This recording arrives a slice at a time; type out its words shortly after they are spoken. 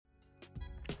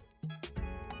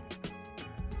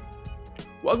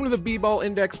Welcome to the B-Ball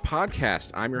Index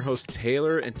podcast. I'm your host,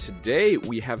 Taylor, and today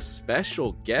we have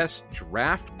special guest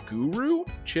draft guru,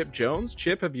 Chip Jones.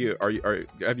 Chip, have you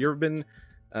ever been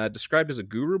described as a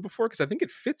guru before? Because I think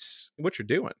it fits what you're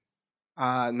doing.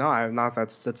 No, I have not.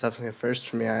 That's definitely a first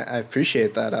for me. I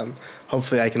appreciate that.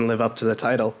 Hopefully I can live up to the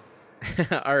title.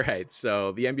 All right,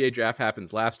 so the NBA draft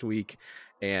happens last week,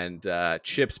 and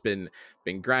Chip's been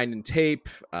grinding tape.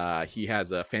 He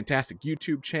has a fantastic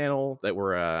YouTube channel that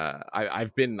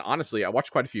I've been, honestly, I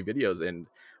watched quite a few videos, and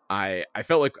I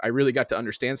felt like I really got to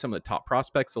understand some of the top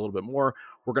prospects a little bit more.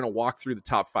 We're going to walk through the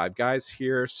top 5 guys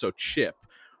here. So Chip,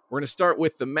 we're going to start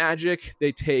with the Magic.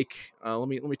 They take, let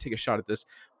me take a shot at this.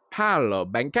 Paolo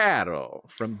Banchero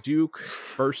from Duke,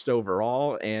 first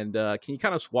overall, and can you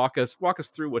kind of walk us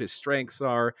through what his strengths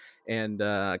are and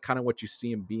kind of what you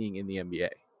see him being in the NBA?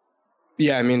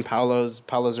 Yeah, I mean Paolo's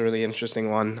a really interesting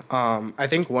one. I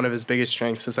think one of his biggest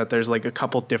strengths is that there's like a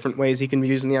couple different ways he can be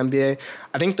used in the NBA.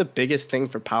 I think the biggest thing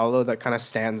for Paolo that kind of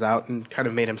stands out and kind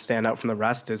of made him stand out from the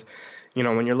rest is, you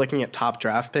know, when you're looking at top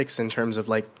draft picks in terms of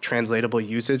like translatable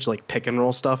usage, like pick and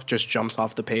roll stuff just jumps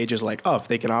off the page is like, oh, if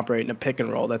they can operate in a pick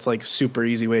and roll, that's like super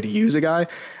easy way to use a guy.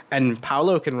 And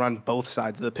Paolo can run both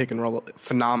sides of the pick and roll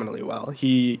phenomenally well.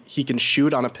 He can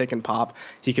shoot on a pick and pop.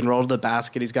 He can roll to the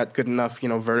basket. He's got good enough,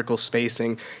 vertical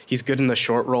spacing. He's good in the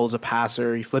short roll as a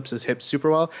passer. He flips his hips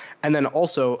super well. And then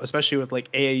also, especially with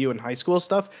like AAU and high school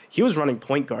stuff, he was running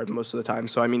point guard most of the time.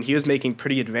 So, I mean, he was making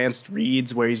pretty advanced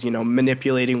reads where he's,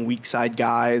 manipulating weak side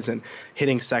guys and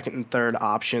hitting second and third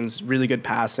options, really good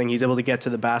passing. He's able to get to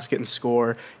the basket and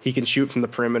score. He can shoot from the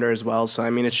perimeter as well. So, I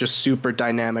mean, it's just super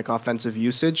dynamic offensive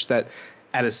usage that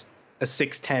at a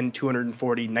 6'10",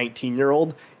 240,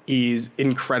 19-year-old is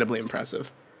incredibly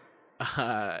impressive.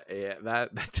 Yeah, that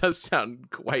does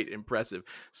sound quite impressive.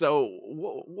 So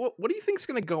what do you think is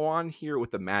going to go on here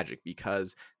with the Magic?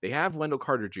 Because they have Wendell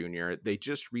Carter Jr. They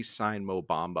just re-signed Mo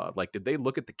Bamba. Like, did they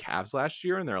look at the Cavs last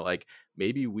year and they're like,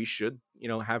 maybe we should,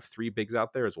 have 3 bigs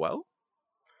out there as well?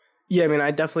 Yeah, I mean,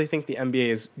 I definitely think the NBA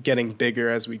is getting bigger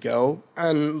as we go.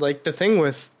 And like the thing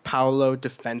with Paolo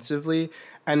defensively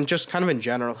and just kind of in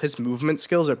general, his movement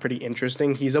skills are pretty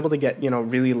interesting. He's able to get,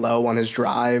 really low on his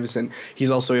drives, and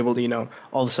he's also able to,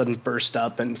 all of a sudden burst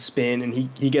up and spin, and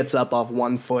he gets up off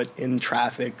 1 foot in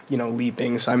traffic,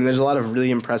 leaping. So, I mean, there's a lot of really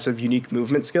impressive, unique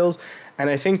movement skills. And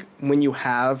I think when you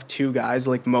have 2 guys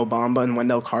like Mo Bamba and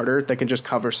Wendell Carter that can just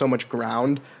cover so much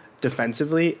ground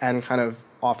defensively and kind of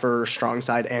offer strong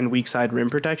side and weak side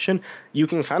rim protection, you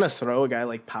can kind of throw a guy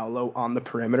like Paolo on the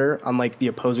perimeter, on like the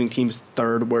opposing team's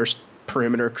 3rd worst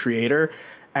perimeter creator,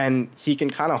 and he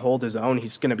can kind of hold his own.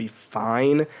 He's going to be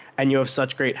fine, and you have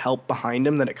such great help behind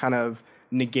him that it kind of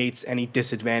negates any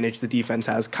disadvantage the defense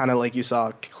has, kind of like you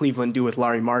saw Cleveland do with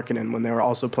Lauri Markkanen when they were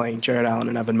also playing Jared Allen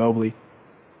and Evan Mobley.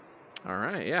 All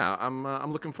right, yeah,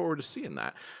 I'm looking forward to seeing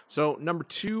that. So number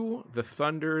 2, the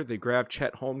Thunder, they grabbed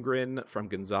Chet Holmgren from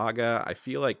Gonzaga. I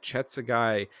feel like Chet's a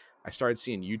guy I started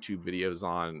seeing YouTube videos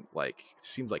on, like, it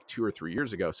seems like 2 or 3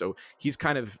 years ago. So he's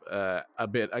kind of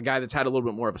a guy that's had a little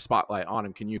bit more of a spotlight on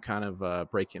him. Can you kind of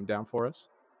break him down for us?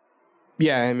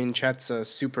 Yeah, I mean, Chet's a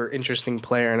super interesting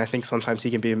player, and I think sometimes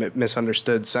he can be a bit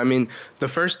misunderstood. So, I mean, the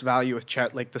first value with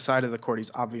Chet, like the side of the court,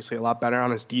 he's obviously a lot better on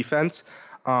his defense.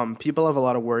 People have a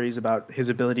lot of worries about his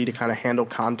ability to kind of handle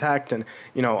contact and,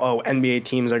 NBA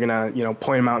teams are going to,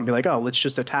 point him out and be like, oh, let's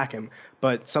just attack him.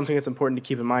 But something that's important to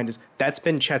keep in mind is that's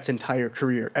been Chet's entire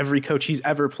career. Every coach he's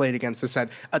ever played against has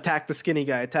said, attack the skinny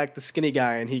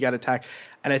guy, and he got attacked.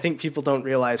 And I think people don't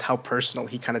realize how personal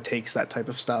he kind of takes that type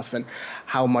of stuff and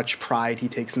how much pride he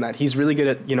takes in that. He's really good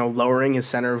at, lowering his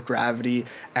center of gravity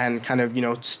and kind of,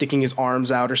 sticking his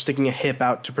arms out or sticking a hip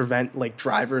out to prevent like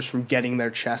drivers from getting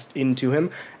their chest into him.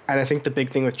 And I think the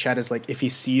big thing with Chet is like if he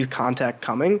sees contact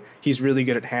coming, he's really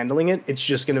good at handling it. It's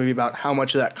just going to be about how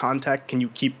much of that contact can you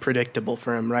keep predictable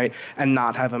for him, right? And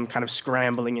not have him kind of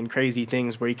scrambling in crazy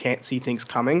things where he can't see things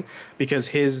coming, because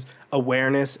his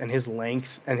awareness and his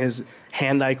length and his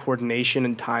hand-eye coordination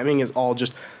and timing is all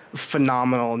just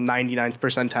phenomenal 99th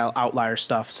percentile outlier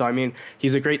stuff. So, I mean,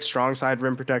 he's a great strong side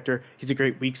rim protector. He's a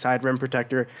great weak side rim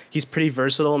protector. He's pretty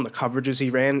versatile in the coverages he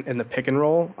ran in the pick and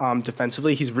roll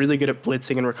defensively. He's really good at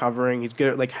blitzing and recovering. He's good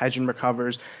at like hedge and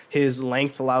recovers. His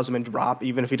length allows him to drop.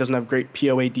 Even if he doesn't have great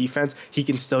POA defense, he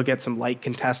can still get some light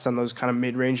contests on those kind of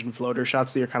mid-range and floater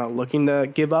shots that you're kind of looking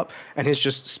to give up. And his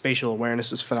just spatial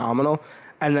awareness is phenomenal.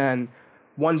 And then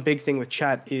one big thing with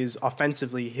Chet is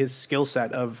offensively his skill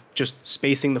set of just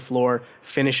spacing the floor,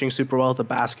 finishing super well at the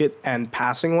basket, and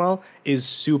passing well is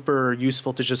super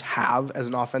useful to just have as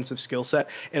an offensive skill set.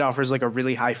 It offers like a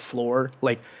really high floor,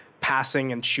 like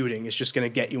passing and shooting is just going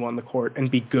to get you on the court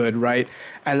and be good, right?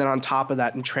 And then on top of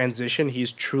that, in transition,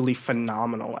 he's truly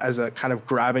phenomenal as a kind of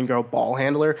grab and go ball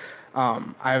handler. I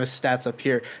have his stats up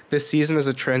here. This season as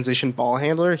a transition ball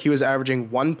handler, he was averaging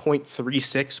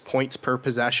 1.36 points per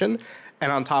possession.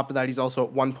 And on top of that, he's also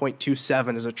at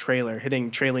 1.27 as a trailer,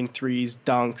 hitting trailing threes,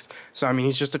 dunks. So, I mean,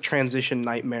 he's just a transition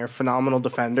nightmare, phenomenal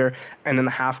defender. And in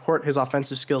the half court, his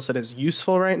offensive skill set is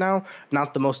useful right now.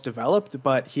 Not the most developed,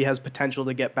 but he has potential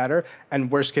to get better. And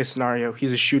worst case scenario,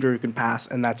 he's a shooter who can pass,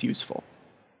 and that's useful.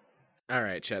 All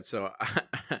right, Chet. So,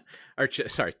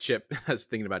 sorry, Chip. I was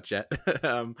thinking about Chet.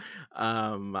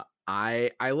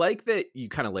 I like that you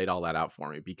kind of laid all that out for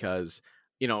me because,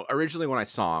 you know, originally when I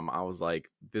saw him, I was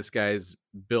like, this guy's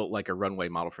built like a runway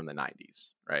model from the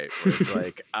 90s, right? Where it's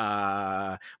like,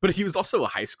 but he was also a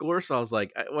high schooler. So I was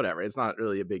like, whatever, it's not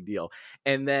really a big deal.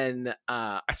 And then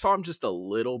I saw him just a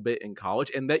little bit in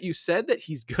college, and that you said that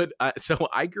he's good. So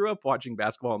I grew up watching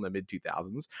basketball in the mid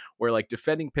 2000s where like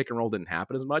defending pick and roll didn't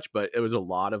happen as much, but it was a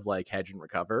lot of like hedge and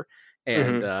recover.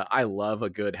 And I love a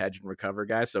good hedge and recover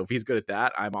guy. So if he's good at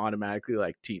that, I'm automatically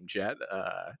like team Jet.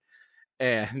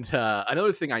 And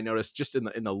another thing I noticed just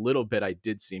in the little bit I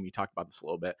did see him, you talked about this a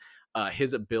little bit,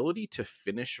 his ability to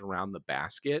finish around the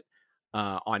basket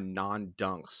on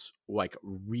non-dunks like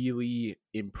really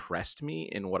impressed me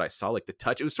in what I saw. Like the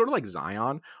touch, it was sort of like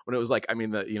Zion when it was like, I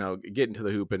mean, getting to the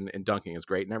hoop and dunking is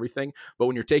great and everything, but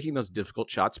when you're taking those difficult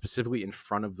shots specifically in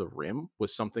front of the rim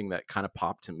was something that kind of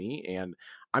popped to me. And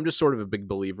I'm just sort of a big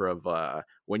believer of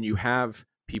when you have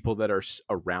people that are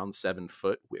around 7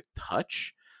 foot with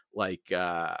touch. Like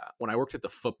when I worked at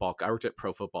I worked at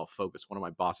Pro Football Focus. One of my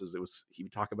bosses, he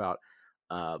would talk about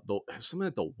something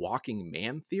like the walking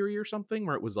man theory or something,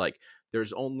 where it was like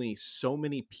there's only so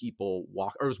many people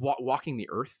walking the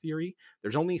earth theory.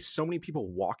 There's only so many people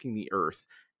walking the earth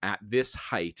at this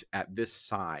height, at this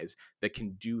size, that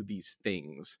can do these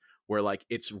things. Where like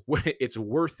it's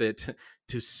worth it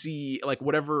to see like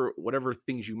whatever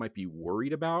things you might be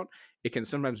worried about, it can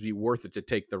sometimes be worth it to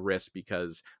take the risk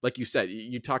because like you said,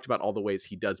 you talked about all the ways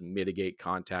he does mitigate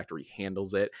contact or he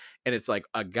handles it. And it's like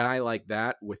a guy like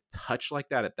that with touch like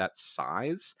that at that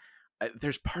size,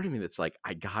 there's part of me that's like,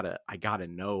 I gotta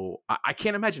know. I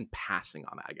can't imagine passing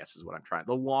on that, I guess is what I'm trying.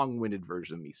 The long-winded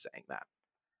version of me saying that.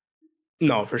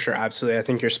 No, for sure, absolutely. I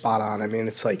think you're spot on. I mean,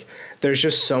 it's like he's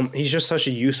just such a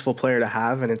useful player to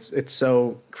have, and it's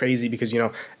so crazy because, you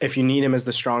know, if you need him as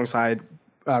the strong side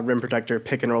rim protector,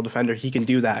 pick and roll defender, he can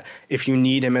do that. If you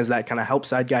need him as that kind of help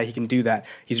side guy, he can do that.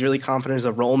 He's really confident as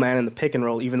a roll man in the pick and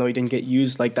roll, even though he didn't get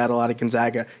used like that a lot at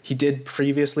Gonzaga. He did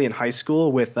previously in high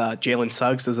school with Jalen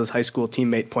Suggs as his high school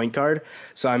teammate point guard.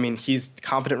 So, I mean, he's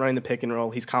competent running the pick and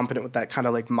roll. He's competent with that kind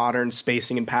of like modern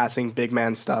spacing and passing, big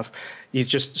man stuff. He's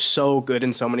just so good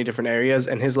in so many different areas,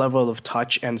 and his level of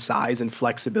touch and size and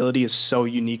flexibility is so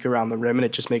unique around the rim, and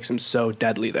it just makes him so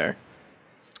deadly there.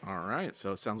 All right,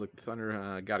 so it sounds like the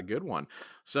Thunder got a good one.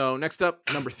 So next up,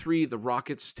 number 3, the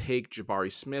Rockets take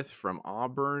Jabari Smith from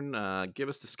Auburn. Give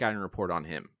us the scouting report on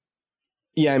him.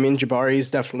 Yeah, I mean,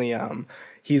 Jabari's definitely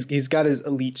he's got his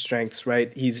elite strengths,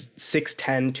 right? He's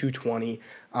 6'10", 220.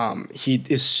 He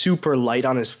is super light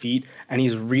on his feet, and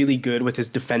he's really good with his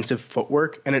defensive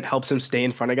footwork, and it helps him stay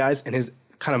in front of guys, and his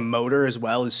kind of motor as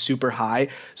well is super high.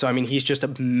 So, I mean, he's just a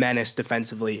menace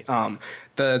defensively.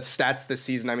 The stats this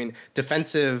season, I mean,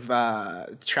 defensive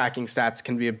tracking stats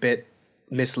can be a bit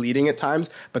misleading at times,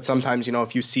 but sometimes, you know,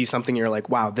 if you see something, you're like,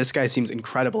 wow, this guy seems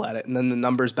incredible at it, and then the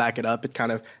numbers back it up, it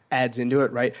kind of adds into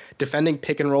it, right? Defending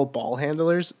pick and roll ball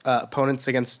handlers, opponents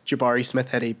against Jabari Smith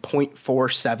had a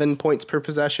 0.47 points per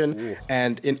possession. Ooh.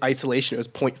 And in isolation it was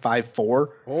 0.54.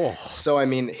 Oh. So I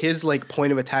mean, his like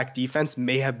point of attack defense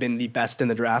may have been the best in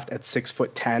the draft at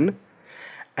 6'10".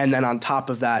 And then on top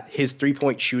of that, his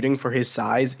 3-point shooting for his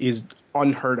size is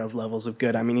unheard of levels of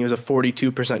good. I mean, he was a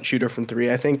 42% shooter from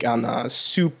 3, I think, on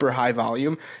super high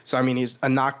volume. So, I mean, he's a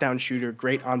knockdown shooter,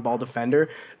 great on-ball defender.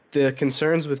 The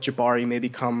concerns with Jabari may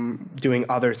become doing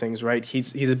other things, right?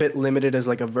 He's a bit limited as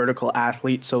like a vertical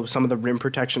athlete, so some of the rim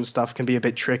protection stuff can be a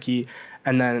bit tricky.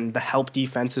 And then the help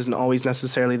defense isn't always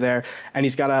necessarily there. And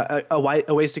he's got a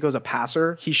ways to go as a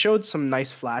passer. He showed some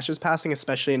nice flashes passing,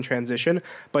 especially in transition,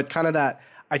 but kind of that,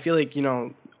 I feel like, you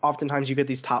know, oftentimes you get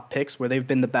these top picks where they've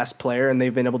been the best player and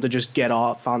they've been able to just get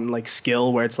off on like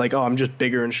skill where it's like, oh, I'm just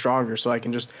bigger and stronger, so I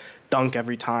can just dunk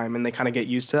every time, and they kind of get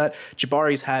used to that.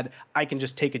 Jabari's had, I can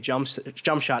just take a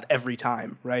jump shot every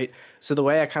time, right? So the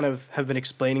way I kind of have been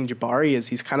explaining Jabari is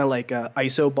he's kind of like a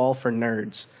ISO ball for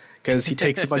nerds, because he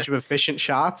takes a bunch of efficient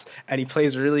shots and he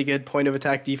plays really good point of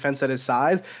attack defense at his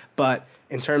size, but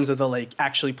in terms of the like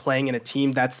actually playing in a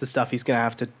team, that's the stuff he's going to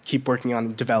have to keep working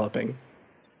on developing.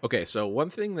 Okay, so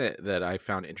one thing that I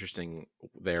found interesting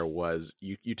there was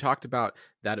you talked about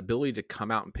that ability to come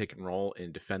out and pick and roll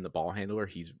and defend the ball handler.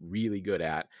 He's really good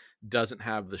at, doesn't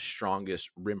have the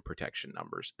strongest rim protection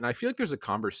numbers. And I feel like there's a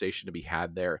conversation to be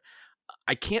had there.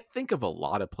 I can't think of a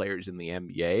lot of players in the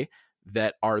NBA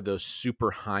that are those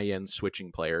super high end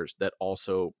switching players that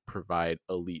also provide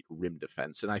elite rim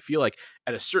defense. And I feel like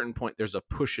at a certain point, there's a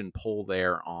push and pull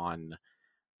there on.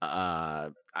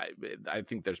 I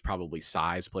think there's probably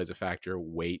size plays a factor,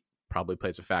 weight probably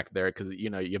plays a factor there because you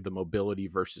know you have the mobility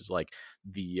versus like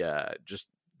the just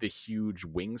the huge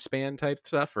wingspan type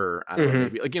stuff, or I don't know, Hmm.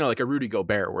 maybe like you know like a Rudy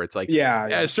Gobert where it's like Yeah, at a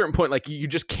yeah. certain point like you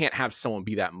just can't have someone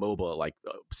be that mobile at like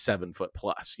 7 foot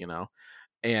plus, you know.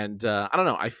 And I don't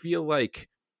know, I feel like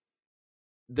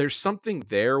there's something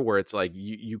there where it's like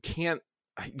you can't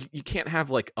have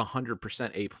like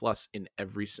 100% A plus in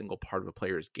every single part of a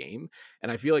player's game.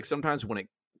 And I feel like sometimes when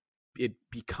it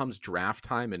becomes draft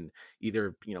time and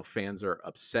either you know fans are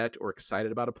upset or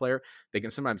excited about a player, they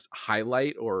can sometimes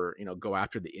highlight or you know go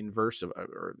after the inverse of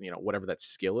or you know whatever that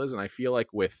skill is. And I feel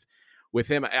like with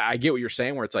him, I get what you're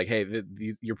saying where it's like, hey,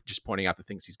 you're just pointing out the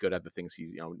things he's good at, the things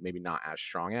he's you know maybe not as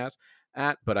strong as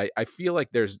at. But I feel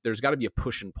like there's got to be a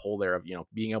push and pull there of you know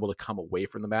being able to come away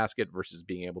from the basket versus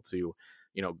being able to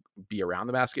you know be around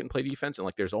the basket and play defense. And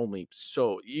like there's only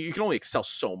so you can only excel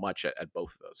so much at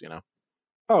both of those, you know.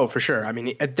 Oh, for sure. I mean,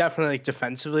 it definitely like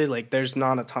defensively, like there's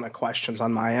not a ton of questions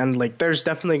on my end. Like there's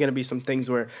definitely going to be some things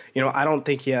where, I don't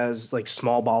think he has like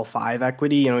small ball five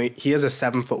equity. He has a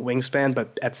 7 foot wingspan,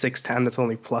 but at 6'10", that's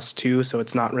only +2, so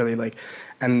it's not really like,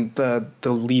 and the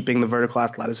leaping, the vertical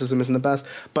athleticism isn't the best.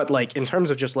 But like in terms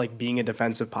of just like being a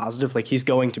defensive positive, like he's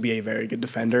going to be a very good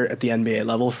defender at the NBA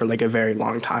level for like a very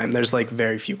long time. There's like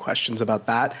very few questions about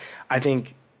that. I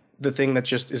think the thing that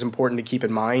just is important to keep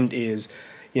in mind is,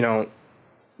 you know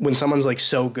when someone's like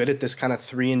so good at this kind of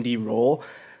 3 and D role,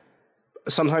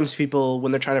 sometimes people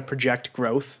when they're trying to project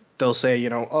growth, they'll say,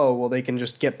 oh, well, they can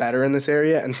just get better in this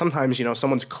area. And sometimes,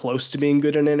 someone's close to being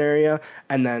good in an area,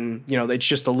 and then, it's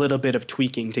just a little bit of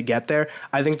tweaking to get there.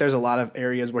 I think there's a lot of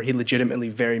areas where he legitimately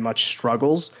very much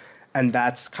struggles, and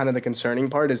that's kind of the concerning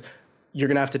part is you're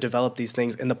going to have to develop these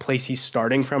things, and the place he's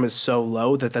starting from is so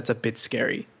low that that's a bit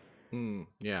scary.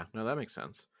 Yeah, no, that makes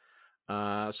sense.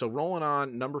 So rolling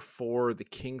on number 4, the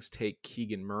Kings take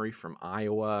Keegan Murray from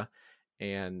Iowa,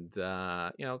 and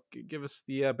you know, give us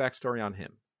the backstory on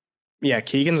him. Yeah,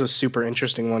 Keegan's a super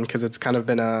interesting one because it's kind of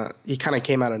been he kind of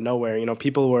came out of nowhere.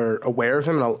 People were aware of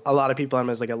him, and a lot of people had him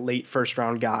as like a late first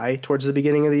round guy towards the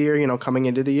beginning of the year, coming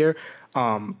into the year.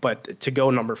 But to go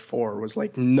number 4 was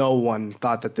like no one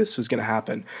thought that this was going to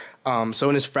happen. So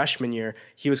in his freshman year,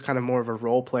 he was kind of more of a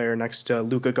role player next to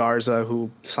Luka Garza, who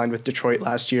signed with Detroit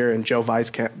last year, and Joe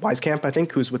Weiskamp, I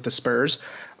think, who's with the Spurs.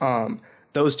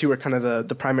 Those two are kind of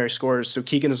the primary scorers. So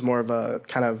Keegan is more of a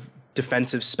kind of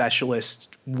defensive specialist,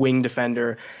 wing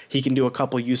defender. He can do a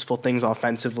couple useful things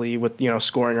offensively with,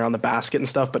 scoring around the basket and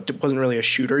stuff, but wasn't really a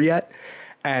shooter yet.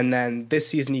 And then this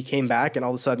season he came back and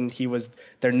all of a sudden he was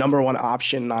their number one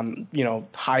option on,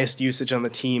 highest usage on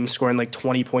the team, scoring like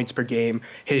 20 points per game.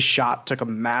 His shot took a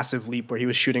massive leap where he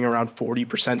was shooting around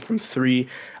 40% from three.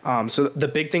 So the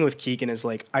big thing with Keegan is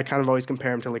like, I kind of always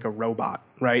compare him to like a robot,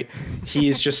 right?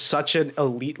 He's just such an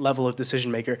elite level of decision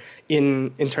maker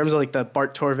in terms of like the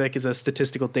Bart Torvik is a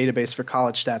statistical database for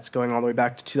college stats going all the way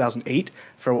back to 2008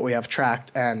 for what we have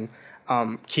tracked. And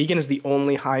Keegan is the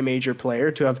only high major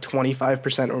player to have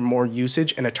 25% or more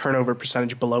usage and a turnover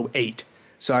percentage below 8.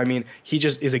 So, I mean, he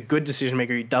just is a good decision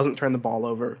maker. He doesn't turn the ball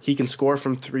over. He can score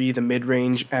from three, the mid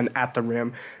range, and at the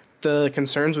rim. The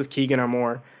concerns with Keegan are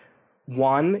more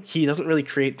one, he doesn't really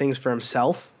create things for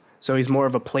himself. So he's more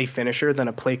of a play finisher than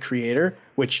a play creator,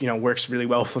 which works really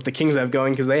well with what the Kings have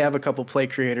going because they have a couple play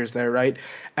creators there, right?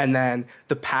 And then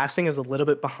the passing is a little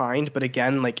bit behind, but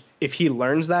again, like if he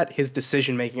learns that, his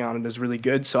decision making on it is really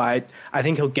good. So I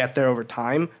think he'll get there over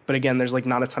time. But again, there's like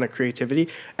not a ton of creativity.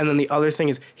 And then the other thing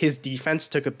is his defense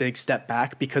took a big step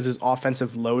back because his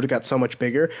offensive load got so much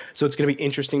bigger. So it's going to be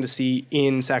interesting to see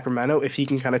in Sacramento if he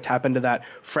can kind of tap into that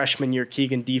freshman year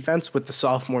Keegan defense with the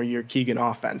sophomore year Keegan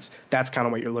offense. That's kind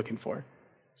of what you're looking for.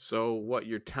 So what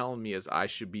you're telling me is I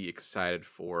should be excited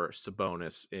for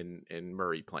Sabonis and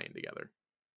Murray playing together.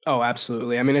 Oh,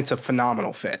 absolutely. I mean, it's a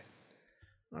phenomenal fit.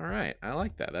 All right, I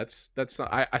like that. That's not,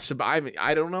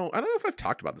 I don't know. I don't know if I've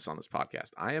talked about this on this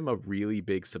podcast. I am a really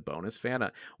big Sabonis fan.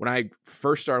 When I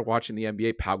first started watching the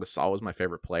NBA, Pau Gasol was my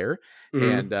favorite player,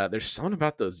 Mm-hmm. and there's something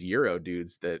about those Euro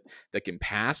dudes that can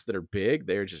pass, that are big.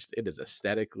 It is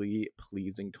aesthetically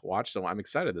pleasing to watch. So I'm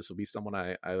excited. This will be someone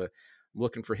I'm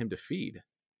looking for him to feed.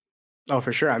 Oh,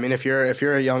 for sure. I mean, if you're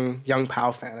a young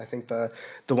POW fan, I think the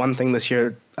one thing this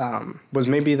year was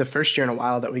maybe the first year in a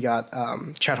while that we got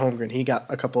Chet Holmgren. He got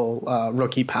a couple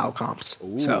rookie POW comps.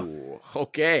 So Ooh,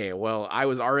 okay. Well, I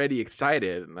was already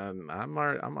excited, and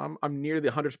I'm near the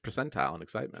 100th percentile in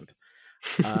excitement.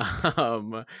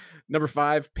 Um, Number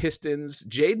 5, Pistons,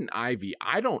 Jaden Ivey.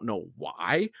 I don't know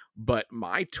why, but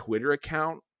my Twitter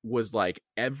account was like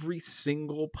every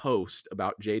single post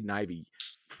about Jaden Ivey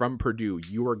from Purdue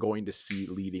you are going to see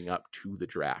leading up to the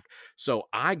draft. So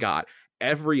I got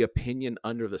every opinion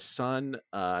under the sun.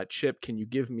 Chip, can you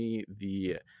give me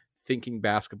the thinking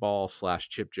basketball /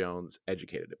 Chip Jones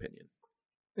educated opinion?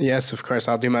 yes, of course,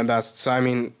 I'll do my best. So I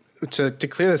mean, to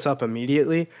clear this up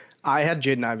immediately, I had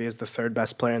Jaden Ivey as the third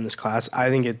best player in this class. I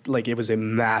think it was a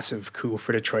massive coup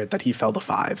for Detroit that he fell to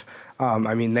five.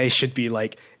 I mean, they should be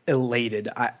like elated.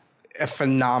 A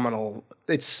phenomenal.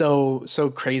 It's so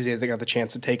crazy that they got the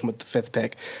chance to take him with the fifth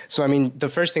pick. So I mean, the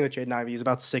first thing with Jaden Ivey is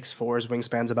about 6'4", his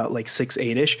wingspan's about like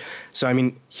 6'8" ish. So I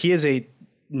mean, he is a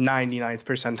 99th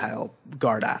percentile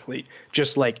guard athlete.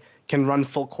 Just like can run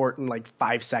full court in like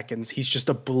 5 seconds. He's just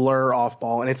a blur off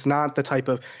ball. And it's not the type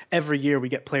of every year we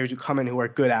get players who come in who are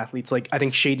good athletes. Like I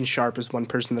think Shaden Sharp is one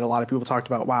person that a lot of people talked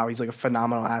about. Wow, he's like a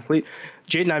phenomenal athlete.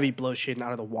 Jaden Ivey blows Shaden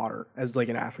out of the water as like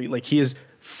an athlete. Like he is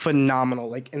phenomenal,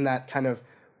 like in that kind of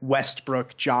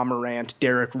Westbrook, Ja Morant,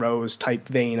 Derrick Rose type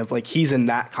vein of like he's in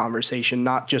that conversation,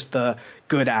 not just the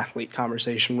good athlete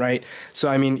conversation, right? So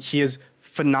I mean, he is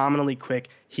phenomenally quick.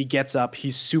 He gets up.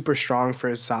 He's super strong for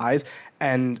his size,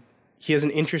 and he has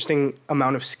an interesting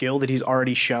amount of skill that he's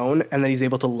already shown and that he's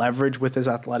able to leverage with his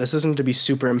athleticism to be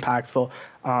super impactful.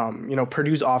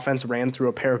 Purdue's offense ran through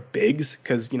a pair of bigs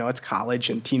because, it's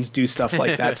college and teams do stuff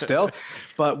like that still.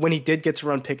 But when he did get to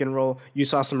run pick and roll, you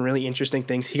saw some really interesting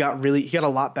things. He got a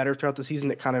lot better throughout the season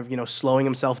at kind of, slowing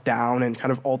himself down and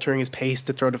kind of altering his pace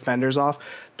to throw defenders off.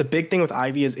 The big thing with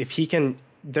Ivy is if he can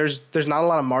there's not a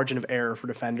lot of margin of error for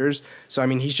defenders. So I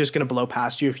mean, he's just going to blow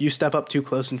past you. If you step up too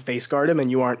close and face guard him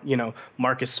and you aren't,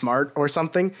 Marcus Smart or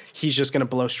something, he's just going to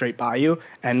blow straight by you.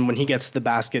 And when he gets to the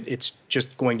basket, it's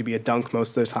just going to be a dunk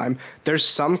most of the time. There's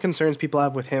some concerns people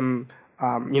have with him.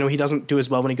 He doesn't do as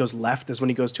well when he goes left as when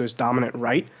he goes to his dominant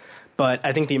right. But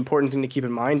I think the important thing to keep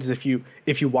in mind is if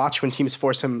you watch when teams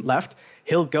force him left,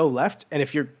 he'll go left. And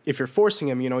if you're forcing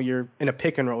him, you're in a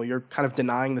pick and roll, you're kind of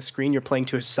denying the screen, you're playing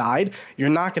to his side, you're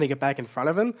not going to get back in front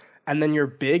of him. And then your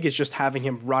big is just having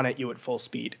him run at you at full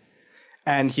speed.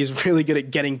 And he's really good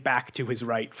at getting back to his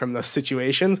right from those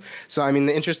situations. So, I mean,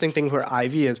 the interesting thing for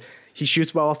Ivy is he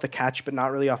shoots well off the catch, but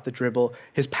not really off the dribble.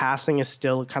 His passing is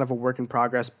still kind of a work in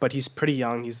progress, but he's pretty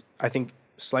young. He's, I think,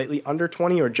 slightly under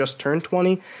 20 or just turned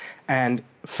 20, and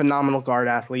phenomenal guard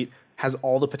athlete, has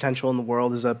all the potential in the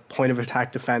world as a point of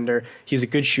attack defender. He's a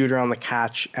good shooter on the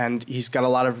catch, and he's got a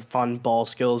lot of fun ball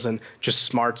skills and just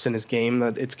smarts in his game.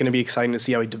 It's going to be exciting to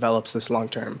see how he develops this long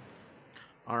term.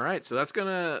 All right, so that's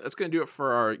gonna do it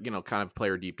for our kind of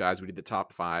player deep dives. We did the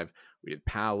top 5. We did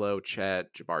Paolo,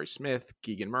 Chet, Jabari Smith,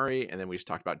 Keegan Murray, and then we just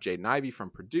talked about Jaden Ivey from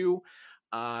Purdue.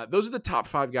 Those are the top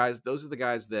 5 guys. Those are the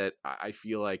guys that I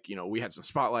feel like we had some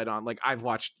spotlight on. Like I've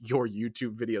watched your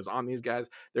YouTube videos on these guys.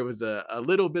 There was a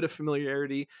little bit of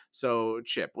familiarity. So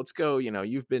Chip, let's go.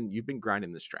 You've been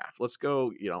grinding this draft. Let's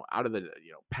go. Out of the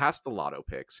past the lotto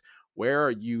picks. Where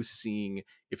are you seeing,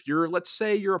 if let's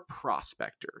say you're a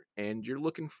prospector and you're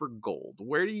looking for gold,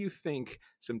 where do you think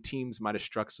some teams might have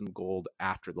struck some gold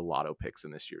after the lotto picks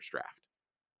in this year's draft?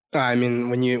 I mean,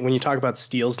 when you talk about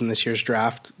steals in this year's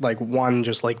draft, like one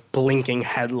just like blinking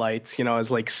headlights,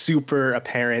 is like super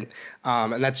apparent,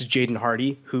 and that's Jaden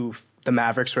Hardy, who the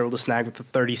Mavericks were able to snag with the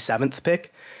 37th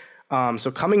pick. So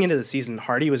coming into the season,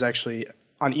 Hardy was actually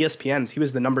on ESPN's. He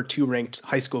was the number 2 ranked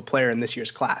high school player in this year's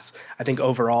class. I think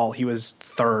overall he was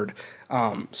third.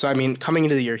 So I mean, coming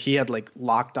into the year, he had like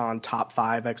locked on top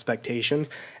 5 expectations,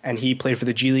 and he played for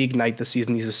the G League Ignite this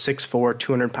season. He's a 6'4",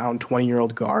 200-pound,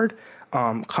 20-year-old guard.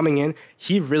 Coming in,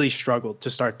 he really struggled to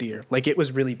start the year. Like it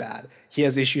was really bad. He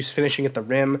has issues finishing at the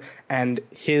rim, and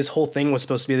his whole thing was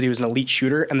supposed to be that he was an elite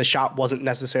shooter, and the shot wasn't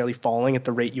necessarily falling at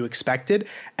the rate you expected.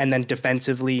 And then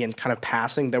defensively and kind of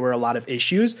passing, there were a lot of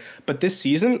issues. But this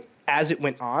season, as it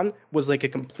went on, was like a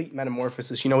complete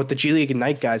metamorphosis. With the G League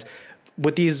Ignite guys,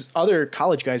 with these other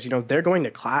college guys, they're going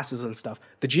to classes and stuff.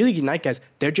 The G League Ignite guys,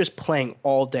 they're just playing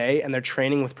all day and they're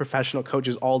training with professional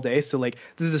coaches all day. So like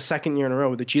this is the second year in a row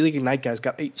where the G League Ignite guys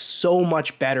got so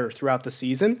much better throughout the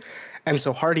season. And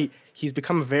so Hardy, he's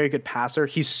become a very good passer.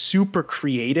 He's super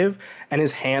creative, and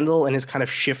his handle and his kind of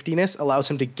shiftiness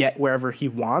allows him to get wherever he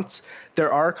wants.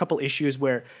 There are a couple issues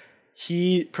where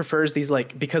he prefers these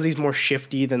like because he's more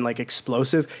shifty than like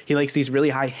explosive. He likes these really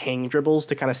high hang dribbles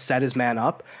to kind of set his man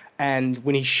up. And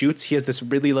when he shoots, he has this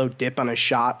really low dip on his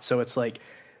shot. So it's like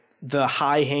the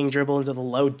high hang dribble into the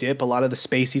low dip. A lot of the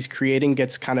space he's creating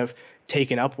gets kind of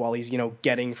taken up while he's,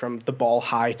 getting from the ball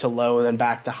high to low and then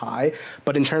back to high.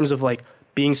 But in terms of like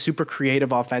being super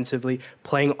creative offensively,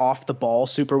 playing off the ball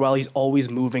super well. He's always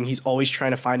moving. He's always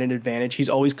trying to find an advantage. He's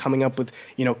always coming up with,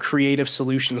 creative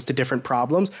solutions to different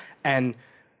problems. And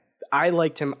I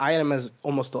liked him. I had him as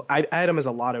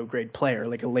a lotto grade player,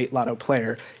 like a late lotto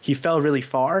player. He fell really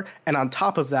far. And on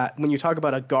top of that, when you talk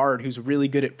about a guard who's really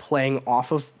good at playing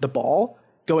off of the ball,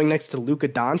 going next to Luka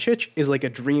Doncic is like a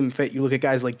dream fit. You look at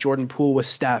guys like Jordan Poole with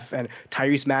Steph and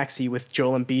Tyrese Maxey with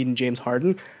Joel Embiid and James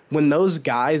Harden. When those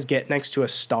guys get next to a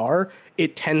star,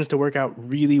 it tends to work out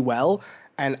really well.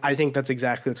 And I think that's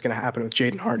exactly what's going to happen with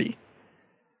Jaden Hardy.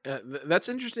 That's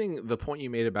interesting, the point you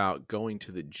made about going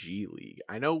to the G League.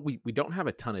 I know we don't have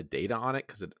a ton of data on it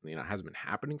because it hasn't been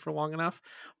happening for long enough.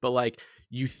 But like,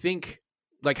 you think,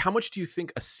 like, how much do you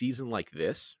think a season like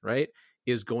this, right,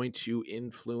 is going to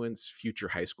influence future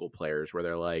high school players where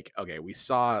they're like, okay, we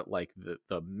saw like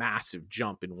the massive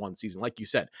jump in one season. Like you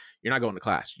said, you're not going to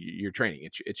class, you're training.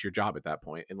 It's your job at that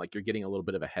point. And like, you're getting a little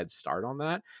bit of a head start on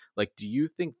that. Like, do you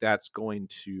think that's going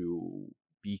to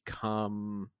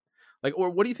become like,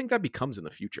 or what do you think that becomes in the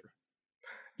future?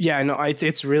 Yeah, no,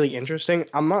 it's really interesting.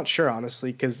 I'm not sure,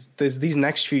 honestly, because these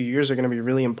next few years are going to be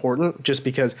really important just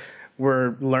because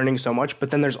we're learning so much. But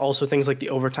then there's also things like the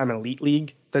Overtime Elite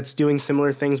League that's doing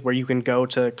similar things where you can go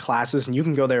to classes and you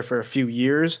can go there for a few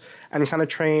years and kind of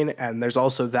train. And there's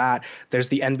also that. There's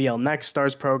the NBL Next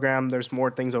Stars program. There's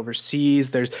more things overseas.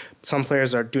 There's some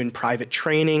players are doing private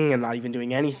training and not even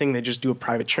doing anything. They just do a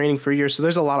private training for a year. So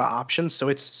there's a lot of options. So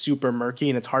it's super murky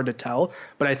and it's hard to tell.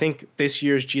 But I think this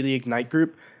year's G League Ignite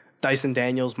group, Dyson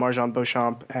Daniels, Marjan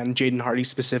Beauchamp, and Jaden Hardy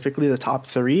specifically, the top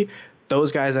three,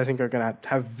 those guys I think are going to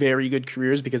have very good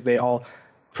careers because they all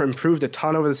improved a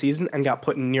ton over the season and got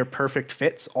put in near perfect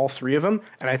fits, all three of them.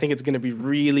 And I think it's going to be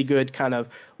really good kind of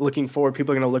looking forward.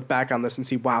 People are going to look back on this and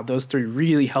see, wow, those three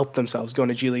really helped themselves going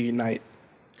to G League Ignite.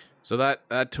 So that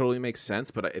totally makes sense,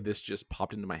 but this just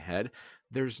popped into my head.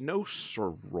 There's no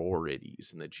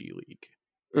sororities in the G League.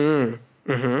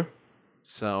 Mm-hmm.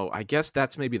 So I guess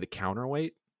that's maybe the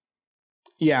counterweight.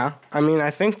 Yeah, I mean,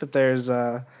 I think that there's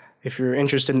if you're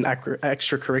interested in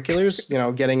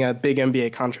extracurriculars, getting a big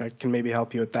NBA contract can maybe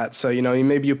help you with that. So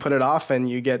maybe you put it off and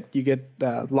you get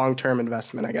long-term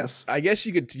investment, I guess. I guess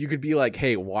you could be like,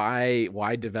 hey,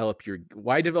 why develop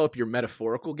your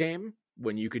metaphorical game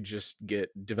when you could just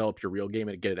develop your real game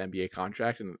and get an NBA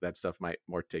contract, and that stuff might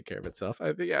more take care of itself.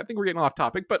 I think we're getting off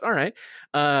topic, but all right.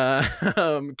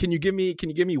 Can you give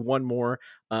me one more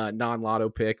non-lotto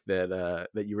pick that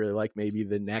you really like? Maybe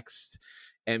the next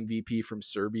MVP from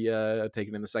Serbia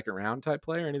taken in the second round type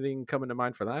player. Anything coming to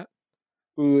mind for that?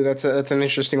 Ooh, that's an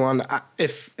interesting one.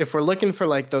 If we're looking for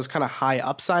like those kind of high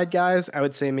upside guys, I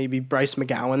would say maybe Bryce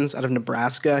McGowan's out of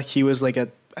Nebraska. He was I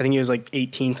think he was like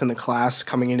 18th in the class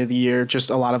coming into the year.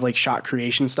 Just a lot of like shot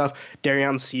creation stuff.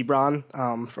 Darion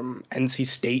Sebron from NC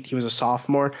State. He was a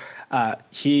sophomore.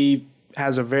 He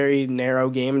has a very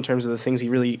narrow game in terms of the things he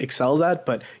really excels at,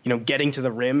 but getting to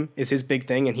the rim is his big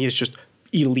thing, and he is just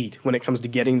elite when it comes to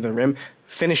getting to the rim,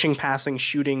 finishing, passing,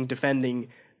 shooting, defending.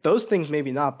 Those things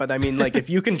maybe not, but I mean, like if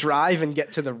you can drive and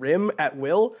get to the rim at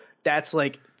will, that's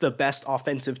like the best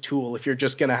offensive tool if you're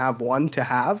just going to have one to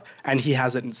have, and he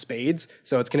has it in spades.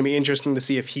 So it's going to be interesting to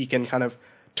see if he can kind of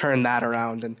turn that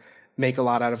around and make a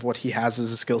lot out of what he has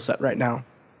as a skill set right now.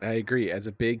 I agree. As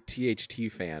a big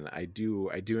THT fan, I do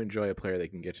enjoy a player that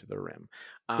can get to the rim.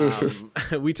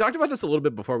 We talked about this a little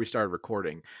bit before we started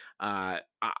recording.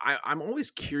 I'm always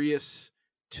curious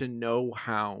to know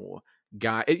how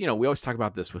we always talk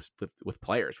about this with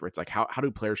players where it's like, how do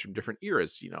players from different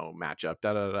eras, match up,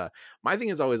 My thing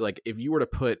is always like, if you were to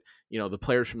put, the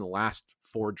players from the last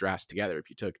four drafts together,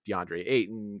 if you took DeAndre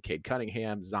Ayton, Cade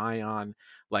Cunningham, Zion,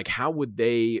 like how would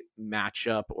they match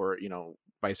up, or,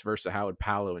 vice versa, how would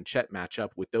Paolo and Chet match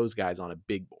up with those guys on a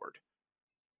big board?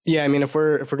 Yeah, I mean, if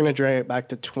we're gonna drag it back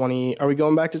to are we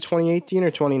going back to 2018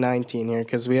 or 2019 here?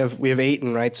 Because we have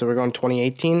Ayton, right? So we're going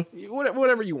 2018.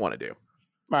 Whatever you want to do.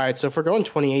 All right, so if we're going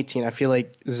 2018, I feel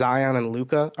like Zion and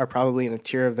Luka are probably in a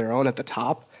tier of their own at the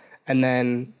top, and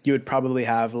then you would probably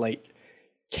have like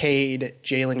Cade,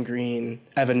 Jalen Green,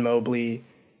 Evan Mobley,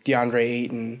 DeAndre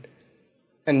Ayton,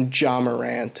 and Ja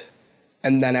Morant,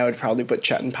 and then I would probably put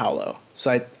Chet and Paolo.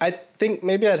 So I think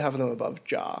maybe I'd have them above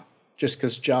Ja, just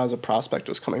because Ja as a prospect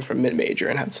was coming from mid-major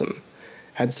and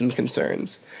had some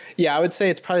concerns. Yeah, I would say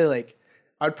it's probably like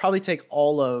I would probably take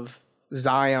all of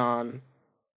Zion.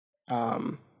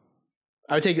 Um,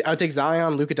 I would take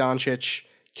Zion, Luka Doncic,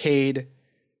 Cade,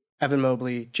 Evan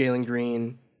Mobley, Jalen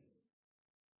Green,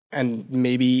 and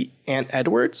maybe Ant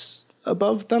Edwards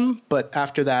above them. But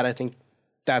after that, I think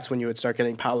that's when you would start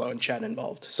getting Paolo and Chet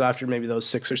involved. So after maybe those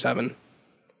 6 or 7.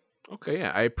 Okay,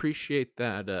 yeah, I appreciate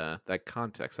that that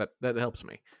context. That helps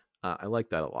me. I like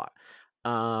that a lot.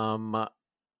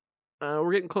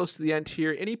 We're getting close to the end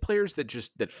here. Any players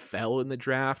that fell in the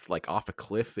draft, like off a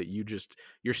cliff, that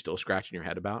you're still scratching your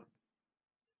head about?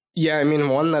 Yeah, I mean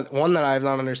one that I've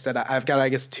not understood. I've got I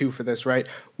guess two for this, right?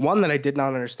 One that I did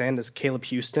not understand is Caleb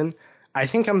Houston. I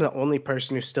think I'm the only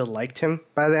person who still liked him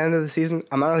by the end of the season.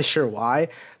 I'm not really sure why.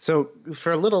 So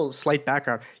for a little slight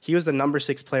background, he was the number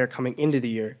 6 player coming into the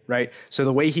year, right? So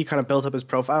the way he kind of built up his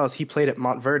profile is he played at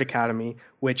Montverde Academy,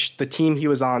 which the team he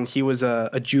was on, he was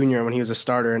a junior when he was a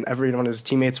starter, and every one of his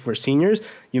teammates were seniors.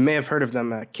 You may have heard of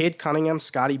them: Cade Cunningham,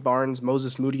 Scotty Barnes,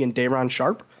 Moses Moody, and Dayron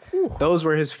Sharp. Whew. Those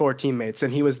were his 4 teammates,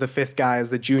 and he was the 5th guy as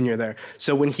the junior there.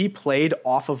 So when he played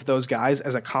off of those guys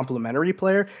as a complementary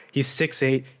player, he's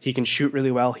 6'8", he can shoot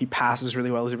really well, he passes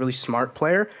really well, he's a really smart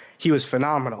player. He was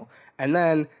phenomenal. And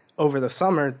then over the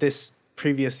summer, this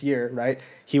previous year, right,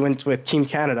 he went with Team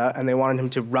Canada, and they wanted him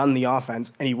to run the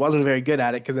offense, and he wasn't very good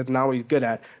at it because that's not what he's good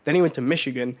at. Then he went to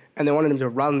Michigan, and they wanted him to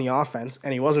run the offense,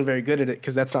 and he wasn't very good at it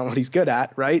because that's not what he's good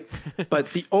at, right? But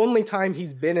the only time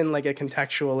he's been in like a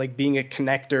contextual, like being a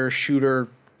connector, shooter,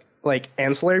 like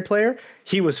ancillary player,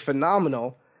 he was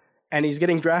phenomenal, and he's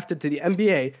getting drafted to the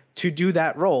NBA to do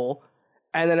that role,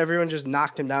 and then everyone just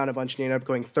knocked him down a bunch, and he ended up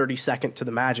going 32nd to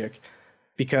the Magic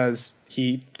because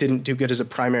he didn't do good as a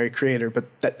primary creator. But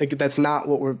that's not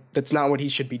what he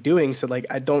should be doing. So like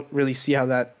I don't really see how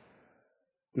that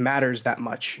matters that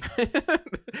much.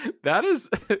 That's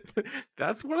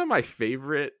one of my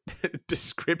favorite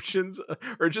descriptions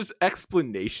or just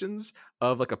explanations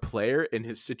of like a player and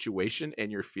his situation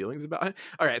and your feelings about it.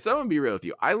 All right, so I'm gonna be real with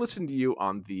you. I heard you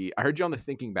on the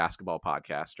Thinking Basketball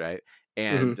podcast, right?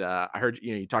 And I heard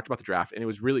you talked about the draft, and it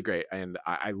was really great, and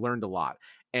I learned a lot.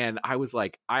 And I was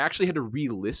like, I actually had to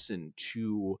re-listen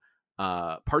to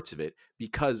parts of it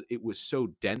because it was so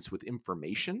dense with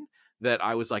information that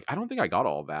I was like, I don't think I got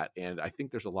all of that, and I think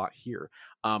there's a lot here.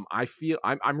 I feel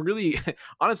I'm really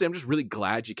honestly, I'm just really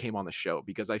glad you came on the show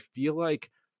because I feel like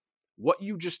what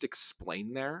you just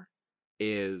explained there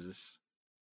is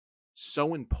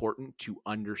so important to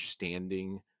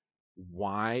understanding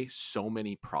why so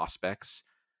many prospects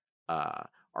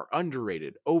are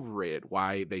underrated, overrated,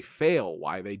 why they fail,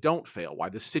 why they don't fail, why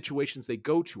the situations they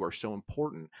go to are so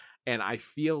important. And I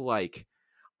feel like,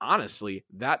 honestly,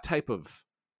 that type of,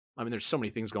 I mean, there's so many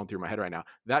things going through my head right now.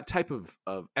 That type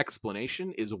of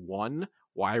explanation is one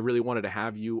why I really wanted to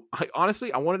have you.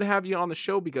 Honestly, I wanted to have you on the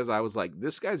show because I was like,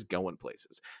 this guy's going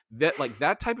places.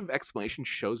 That type of explanation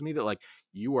shows me that like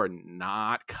you are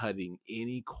not cutting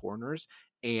any corners,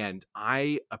 and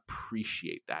I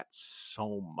appreciate that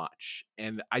so much.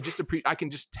 And I can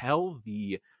just tell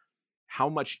how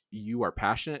much you are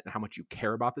passionate and how much you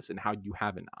care about this and how you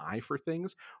have an eye for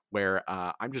things, where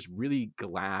I'm just really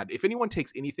glad if anyone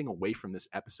takes anything away from this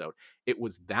episode, it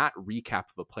was that recap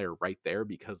of a player right there,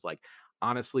 because like,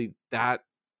 honestly, that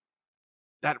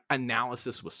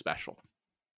analysis was special.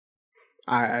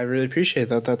 I really appreciate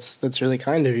that. That's really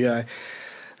kind of you.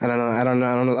 I don't know. I don't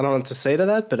know what to say to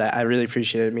that, but I really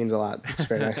appreciate it. It means a lot. It's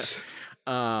very nice.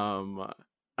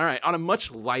 All right, on a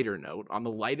much lighter note, on the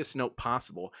lightest note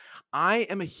possible, I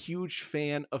am a huge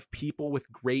fan of people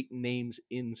with great names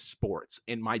in sports,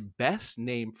 and my best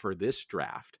name for this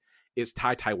draft is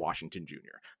Ty Washington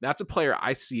Jr. That's a player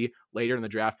I see later in the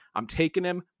draft. I'm taking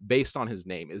him based on his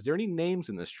name. Is there any names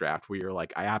in this draft where you're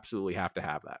like, I absolutely have to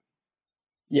have that?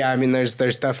 Yeah, I mean, there's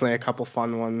definitely a couple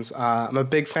fun ones. I'm a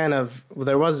big fan of. Well,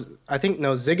 there was, I think,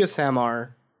 no, Ziga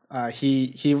Samar.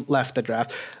 He left the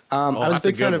draft. I was that's a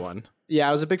big a good fan one. Yeah,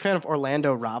 I was a big fan of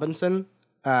Orlando Robinson.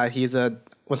 Was an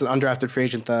undrafted free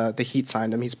agent. The Heat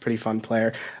signed him. He's a pretty fun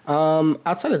player.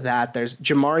 Outside of that, there's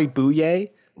Jamari Bouye.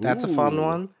 That's a fun Ooh.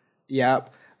 one. Yeah.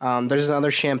 There's another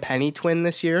Champagny twin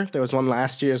this year. There was one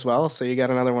last year as well, so you got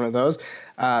another one of those.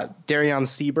 Darion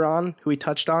Sebron, who we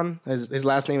touched on. His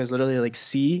last name is literally like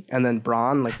C and then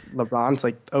Bron, like LeBron. It's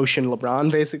like Ocean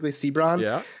LeBron, basically, Sebron.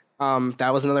 Yeah.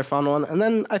 That was another fun one. And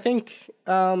then I think,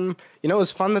 it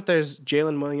was fun that there's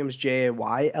Jalen Williams,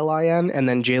 Jaylin, and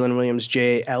then Jalen Williams,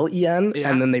 Jlen, Yeah.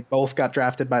 and then they both got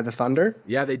drafted by the Thunder.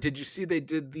 Yeah, they did. You see, they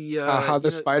did the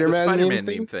Spider-Man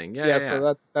meme thing. Yeah,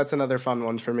 so that's another fun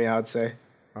one for me, I would say.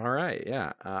 All right,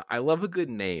 yeah. I love a good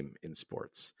name in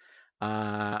sports.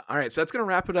 All right, so that's going to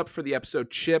wrap it up for the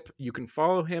episode. Chip, you can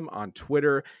follow him on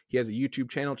Twitter. He has a YouTube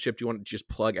channel. Chip, do you want to just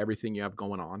plug everything you have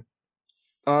going on?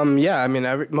 Yeah, I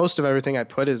mean, most of everything I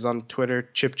put is on Twitter,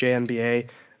 ChipJNBA.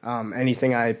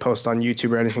 Anything I post on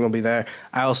YouTube or anything will be there.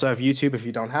 I also have YouTube if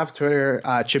you don't have Twitter,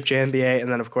 ChipJNBA,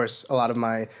 and then of course a lot of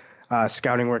my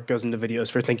scouting work goes into videos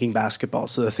for Thinking Basketball.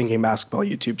 So the Thinking Basketball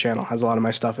YouTube channel has a lot of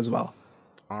my stuff as well.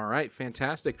 All right,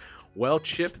 fantastic. Well,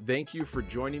 Chip, thank you for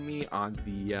joining me on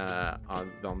the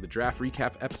on the draft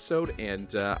recap episode,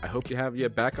 and I hope to have you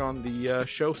back on the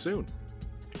show soon.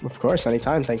 Of course,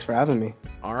 anytime. Thanks for having me.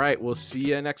 All right, we'll see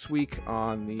you next week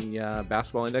on the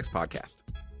Basketball Index podcast.